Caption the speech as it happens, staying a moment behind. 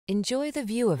Enjoy the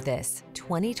view of this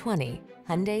 2020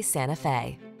 Hyundai Santa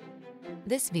Fe.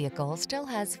 This vehicle still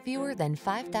has fewer than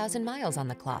 5,000 miles on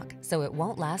the clock, so it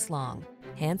won't last long.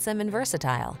 Handsome and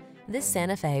versatile, this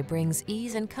Santa Fe brings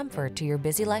ease and comfort to your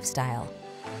busy lifestyle.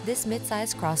 This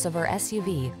midsize crossover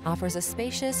SUV offers a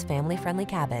spacious, family-friendly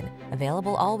cabin,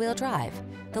 available all-wheel drive,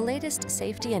 the latest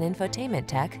safety and infotainment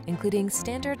tech, including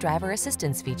standard driver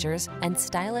assistance features and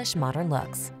stylish modern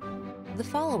looks. The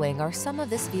following are some of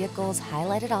this vehicle's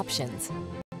highlighted options: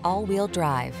 all-wheel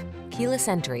drive, keyless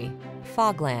entry,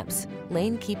 fog lamps,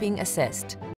 lane keeping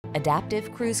assist,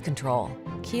 adaptive cruise control,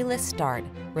 keyless start,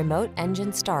 remote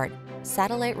engine start,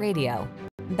 satellite radio,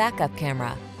 backup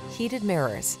camera, heated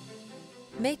mirrors.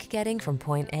 Make getting from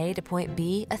point A to point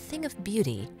B a thing of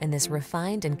beauty in this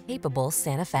refined and capable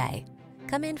Santa Fe.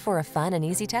 Come in for a fun and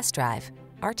easy test drive.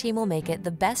 Our team will make it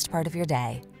the best part of your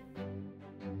day.